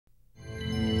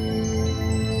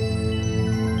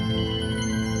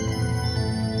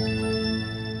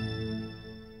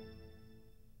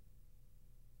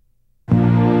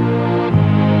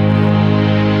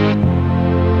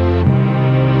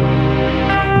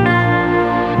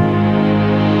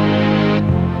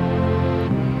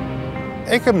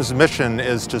AICUM's mission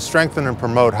is to strengthen and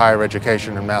promote higher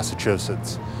education in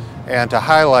Massachusetts and to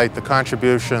highlight the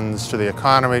contributions to the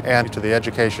economy and to the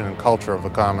education and culture of the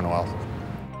Commonwealth.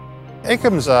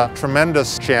 AICUM's a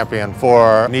tremendous champion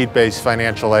for need-based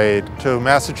financial aid to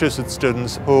Massachusetts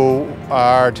students who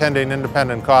are attending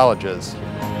independent colleges.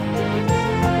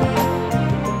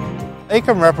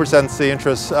 AICUM represents the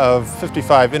interests of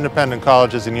 55 independent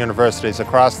colleges and universities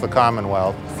across the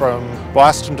Commonwealth, from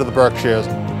Boston to the Berkshires.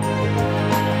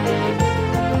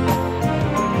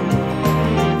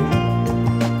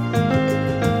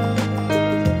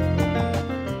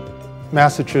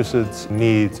 Massachusetts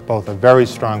needs both a very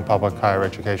strong public higher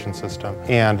education system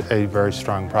and a very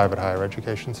strong private higher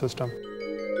education system.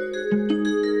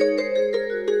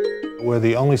 We're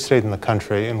the only state in the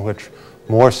country in which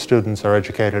more students are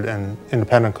educated in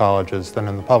independent colleges than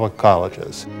in the public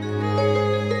colleges.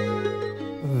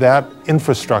 That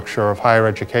infrastructure of higher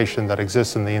education that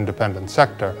exists in the independent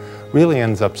sector really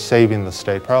ends up saving the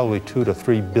state probably $2 to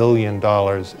 $3 billion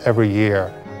every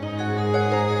year.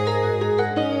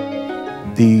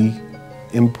 The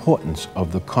importance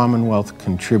of the Commonwealth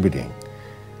contributing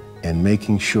and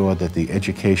making sure that the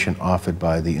education offered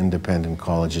by the independent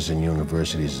colleges and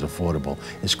universities is affordable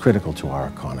is critical to our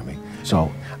economy.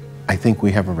 So I think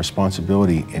we have a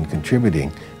responsibility in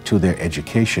contributing to their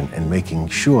education and making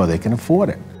sure they can afford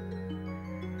it.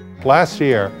 Last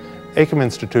year, AICUM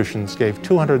institutions gave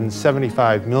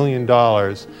 $275 million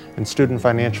in student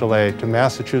financial aid to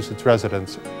Massachusetts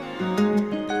residents.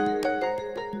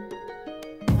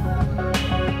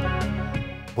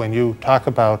 When you talk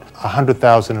about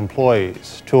 100,000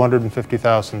 employees,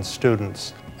 250,000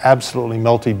 students, absolutely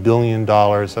multi-billion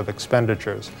dollars of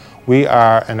expenditures, we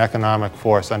are an economic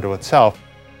force unto itself.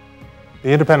 The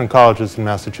independent colleges in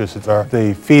Massachusetts are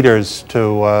the feeders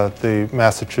to the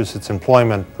Massachusetts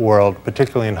employment world,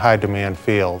 particularly in high-demand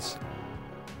fields.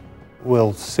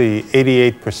 We'll see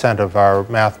 88% of our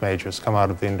math majors come out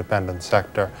of the independent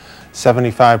sector,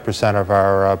 75% of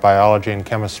our biology and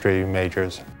chemistry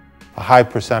majors. A high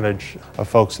percentage of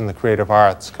folks in the creative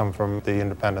arts come from the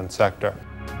independent sector.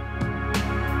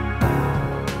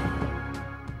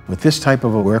 With this type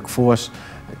of a workforce,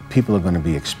 people are going to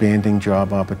be expanding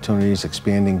job opportunities,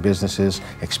 expanding businesses,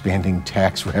 expanding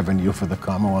tax revenue for the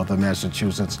Commonwealth of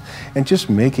Massachusetts, and just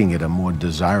making it a more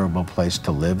desirable place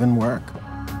to live and work.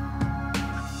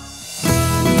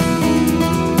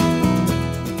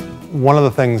 One of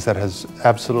the things that has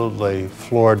absolutely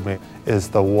floored me is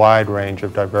the wide range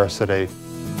of diversity.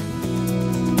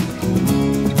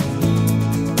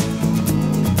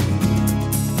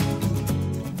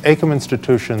 AICUM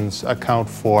institutions account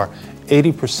for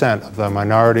 80% of the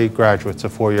minority graduates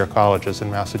of four-year colleges in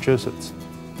Massachusetts.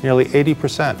 Nearly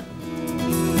 80%.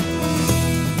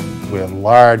 We have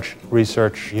large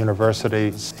research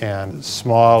universities and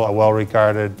small,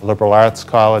 well-regarded liberal arts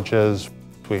colleges.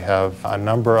 We have a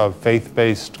number of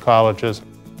faith-based colleges.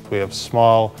 We have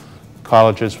small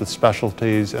colleges with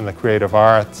specialties in the creative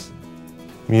arts,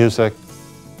 music,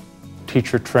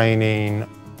 teacher training,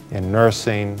 in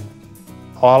nursing.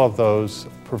 All of those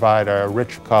provide a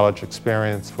rich college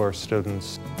experience for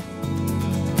students.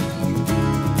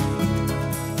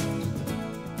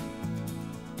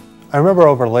 I remember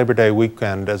over Labor Day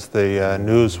weekend, as the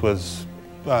news was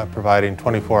providing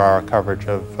 24-hour coverage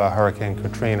of Hurricane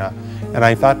Katrina, and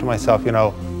I thought to myself, you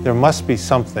know, there must be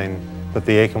something that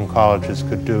the AICUM colleges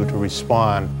could do to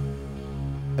respond.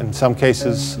 In some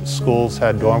cases, schools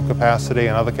had dorm capacity.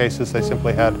 In other cases, they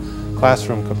simply had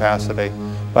classroom capacity.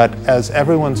 But as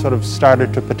everyone sort of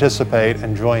started to participate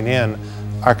and join in,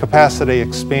 our capacity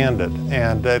expanded,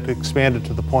 and it expanded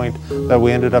to the point that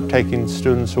we ended up taking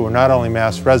students who were not only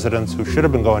Mass residents who should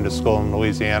have been going to school in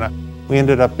Louisiana, we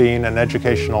ended up being an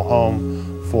educational home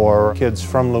for kids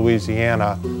from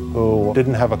Louisiana who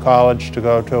didn't have a college to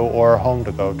go to or a home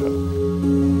to go to.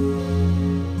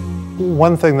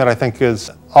 One thing that I think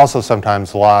is also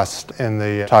sometimes lost in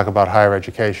the talk about higher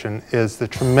education is the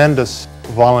tremendous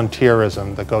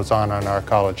volunteerism that goes on our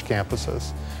college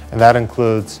campuses. And that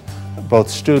includes both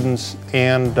students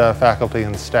and faculty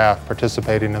and staff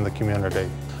participating in the community.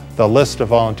 The list of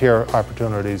volunteer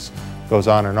opportunities goes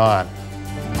on and on.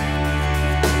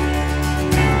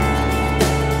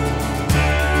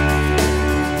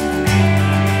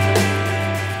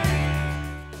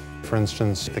 For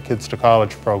instance, the Kids to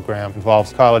College program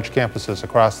involves college campuses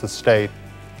across the state.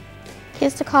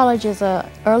 Kids to College is an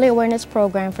early awareness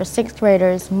program for 6th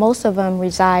graders. Most of them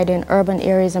reside in urban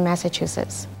areas in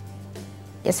Massachusetts.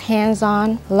 It's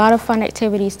hands-on, a lot of fun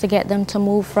activities to get them to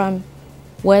move from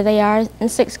where they are in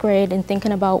 6th grade and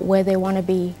thinking about where they want to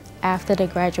be after they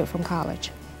graduate from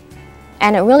college.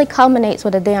 And it really culminates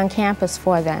with a day on campus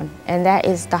for them, and that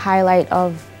is the highlight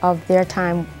of their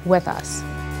time with us.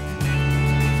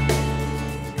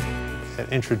 It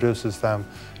introduces them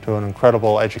to an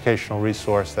incredible educational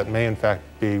resource that may in fact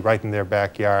be right in their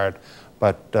backyard,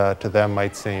 but to them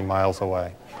might seem miles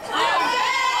away.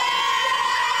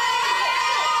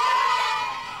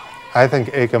 I think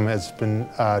AICUM has been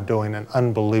doing an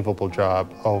unbelievable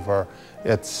job over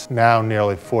its now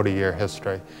nearly 40-year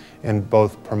history in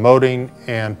both promoting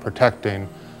and protecting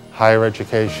higher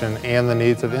education and the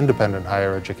needs of independent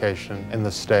higher education in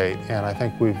the state. And I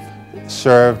think we've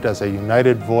served as a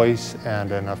united voice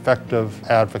and an effective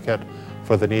advocate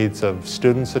for the needs of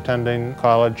students attending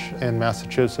college in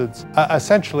Massachusetts.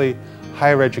 Essentially,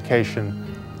 higher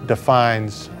education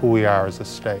defines who we are as a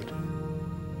state.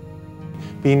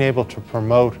 Being able to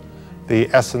promote the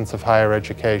essence of higher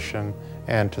education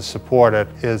and to support it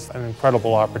is an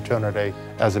incredible opportunity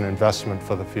as an investment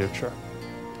for the future.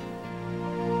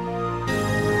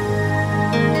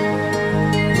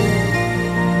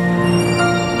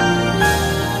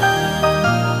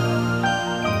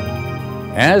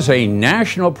 As a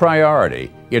national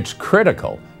priority, it's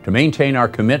critical to maintain our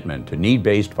commitment to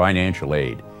need-based financial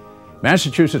aid.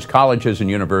 Massachusetts colleges and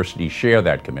universities share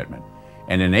that commitment,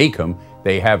 and in AICUM,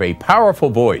 they have a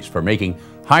powerful voice for making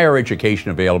higher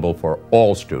education available for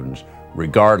all students,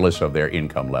 regardless of their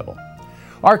income level.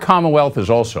 Our Commonwealth is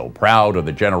also proud of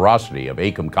the generosity of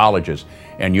AICUM colleges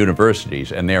and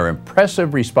universities and their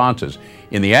impressive responses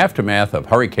in the aftermath of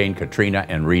Hurricane Katrina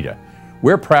and Rita.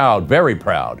 We're proud, very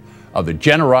proud, of the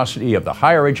generosity of the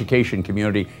higher education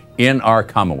community in our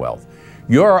Commonwealth.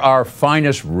 You're our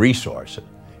finest resource,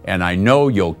 and I know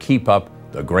you'll keep up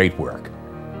the great work.